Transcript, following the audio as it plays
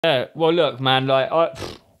Yeah, well, look, man, like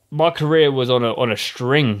my career was on a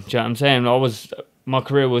string. Do you know what I'm saying? My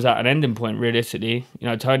career was at an ending point, realistically. You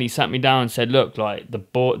know, Tony sat me down and said, "Look, like the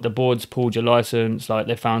board's pulled your license. Like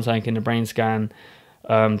they found something in the brain scan.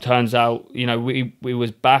 Turns out, you know, we was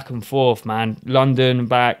back and forth, man. London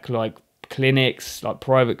back, like clinics, like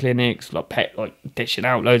private clinics, like dishing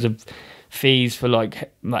out loads of fees for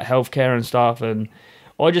like healthcare and stuff. And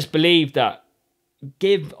I just believed that."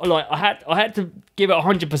 I had to give it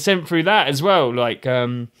 100% through that as well, like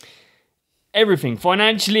everything,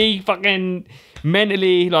 financially, fucking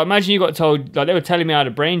mentally. Like imagine you got told, like they were telling me I had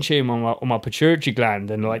a brain tumor on my pituitary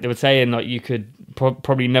gland, and like they were saying like you could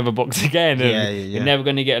probably never box again, and you're never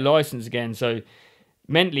going to get a license again. So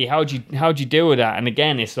mentally, how'd you deal with that? And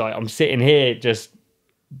again, it's like I'm sitting here just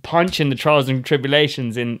punching the trials and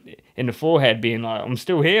tribulations in the forehead, being like, I'm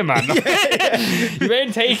still here, man. You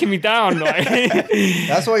ain't taking me down. Like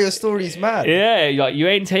that's why your story's mad. Yeah, like you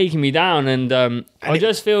ain't taking me down, and I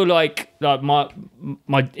just feel like my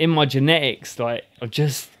in my genetics, like I'm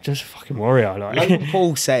just a fucking warrior. Like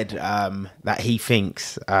Paul said, that he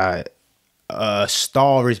thinks a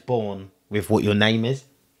star is born with what your name is.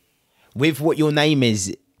 With what your name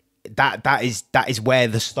is. That is where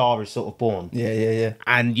the star is sort of born. Yeah.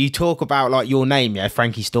 And you talk about like your name, yeah,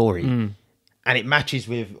 Frankie Storey, and it matches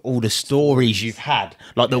with all the stories you've had,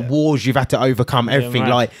 like the wars you've had to overcome, everything.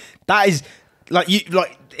 Like that is like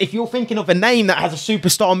if you're thinking of a name that has a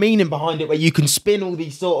superstar meaning behind it, where you can spin all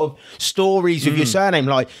these sort of stories with your surname,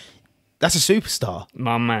 like that's a superstar.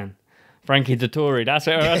 My man, Frankie Storey. That's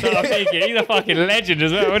what I'm thinking. He's a fucking legend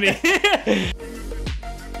as well, isn't he?